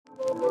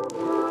Welcome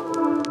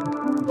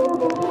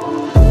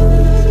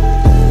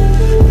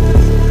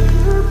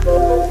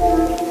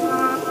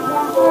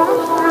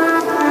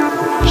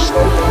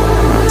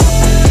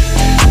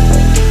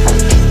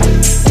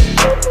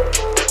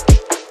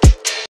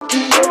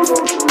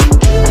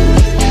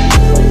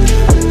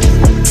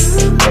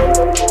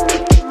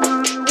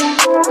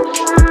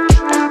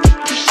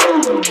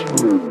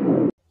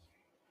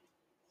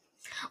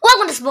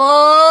to Sports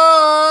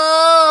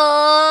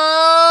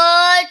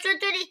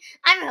 230.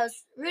 I'm your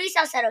host, Rudy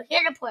Salcedo,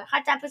 here to report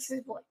hot topics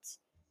in sports.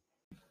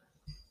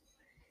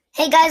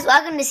 Hey guys,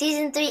 welcome to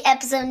Season 3,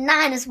 Episode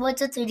 9 of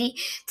Sports 230.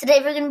 Today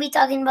we're going to be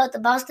talking about the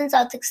Boston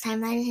Celtics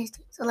timeline and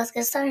history. So let's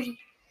get started.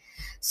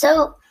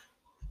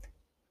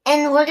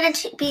 And we're going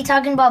to be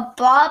talking about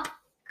Bob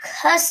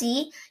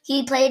Cousy.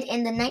 He played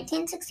in the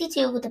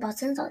 1962 with the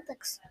Boston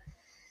Celtics.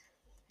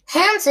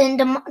 Hansen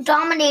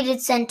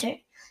dominated center.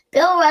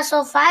 Bill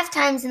Russell 5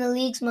 times in the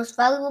league's most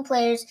valuable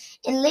players,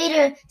 and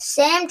later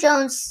Sam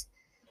Jones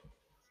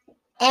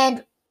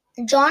and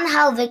John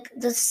Havlicek,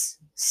 the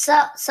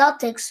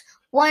Celtics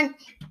won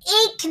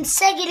 8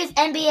 consecutive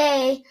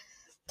NBA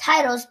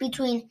titles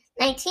between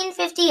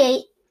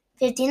 1958-59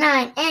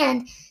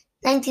 and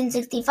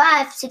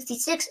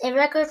 1965-66, a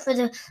record for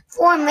the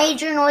 4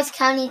 major North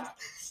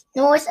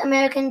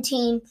American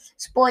team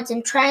sports,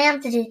 and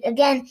triumphed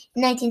again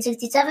in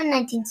 1967,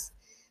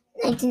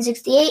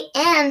 1968,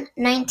 and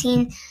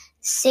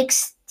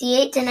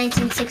 1968 to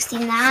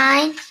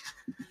 1969.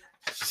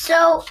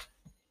 So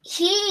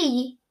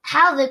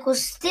Havlicek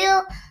was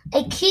still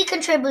a key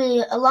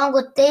contributor along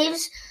with Dave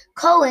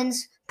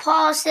Cowens,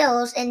 Paul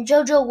Sills, and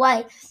JoJo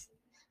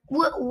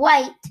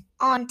White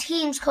on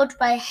teams coached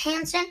by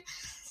Hansen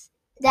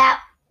that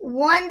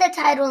won the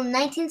title in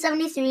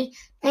 1973,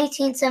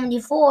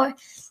 1974,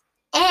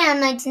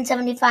 and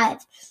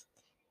 1975.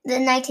 The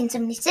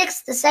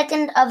 1976, the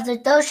second of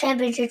those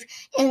championships,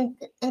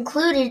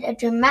 included a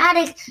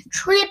dramatic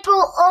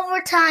triple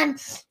overtime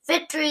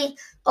victory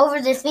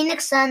over the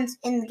Phoenix Suns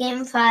in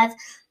Game 5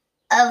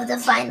 of the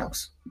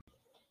finals.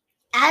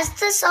 As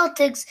the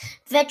Celtics'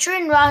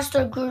 veteran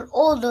roster grew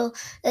older,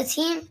 the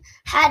team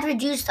had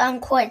reduced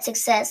on-court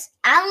success.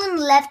 Allen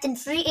left in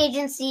free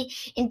agency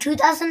in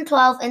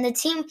 2012, and the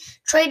team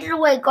traded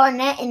away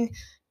Garnett and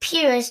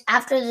Pierce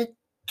after the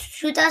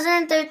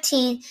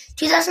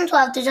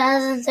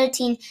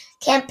 2012-2013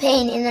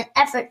 campaign in an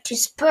effort to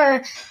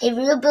spur a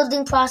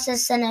rebuilding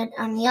process centered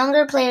on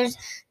younger players.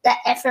 That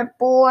effort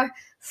bore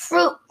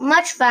fruit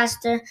much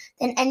faster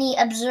than any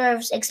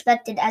observers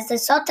expected as the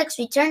Celtics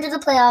returned to the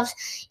playoffs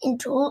in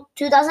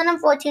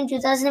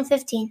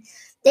 2014-2015.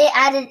 They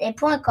added a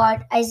point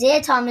guard,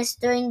 Isaiah Thomas,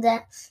 during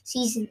the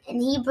season,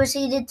 and he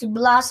proceeded to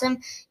blossom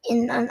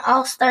in an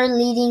all-star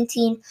leading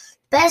team.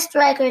 Best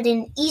record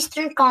in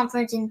Eastern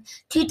Conference in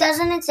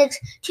 2006,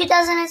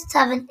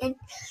 2007,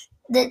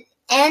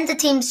 and the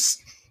team's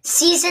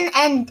season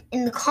end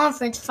in the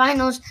conference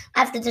finals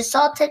after the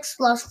Celtics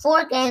lost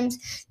 4 games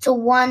to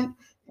 1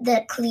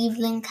 the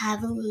Cleveland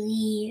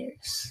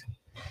Cavaliers.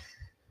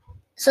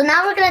 So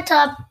now we're going to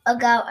talk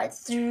about our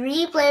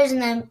 3 players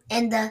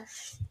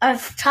our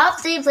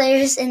top 3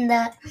 players in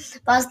the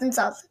Boston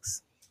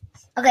Celtics.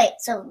 Okay,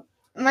 so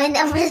my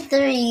number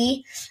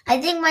 3,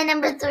 I think my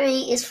number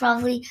 3 is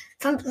probably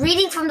from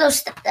reading from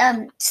those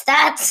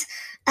stats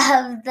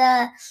of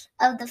the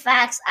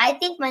facts. I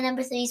think my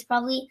number 3 is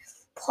probably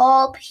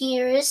Paul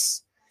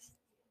Pierce.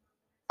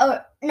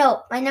 Or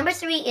no, my number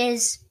 3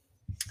 is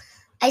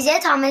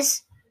Isaiah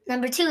Thomas.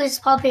 Number 2 is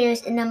Paul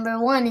Pierce, and number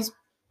 1 is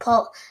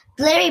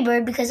Larry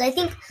Bird, because I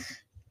think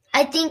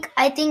that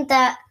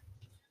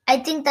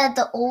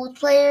the old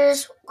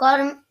players got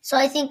him. So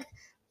I think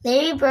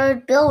Larry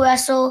Bird, Bill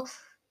Russell,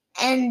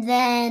 and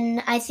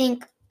then I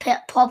think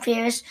Paul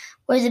Pierce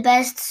were the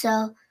best.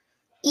 So,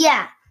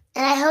 yeah.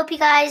 And I hope you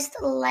guys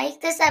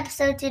like this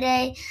episode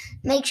today.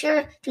 Make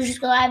sure to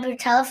subscribe or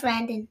tell a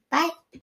friend. And bye.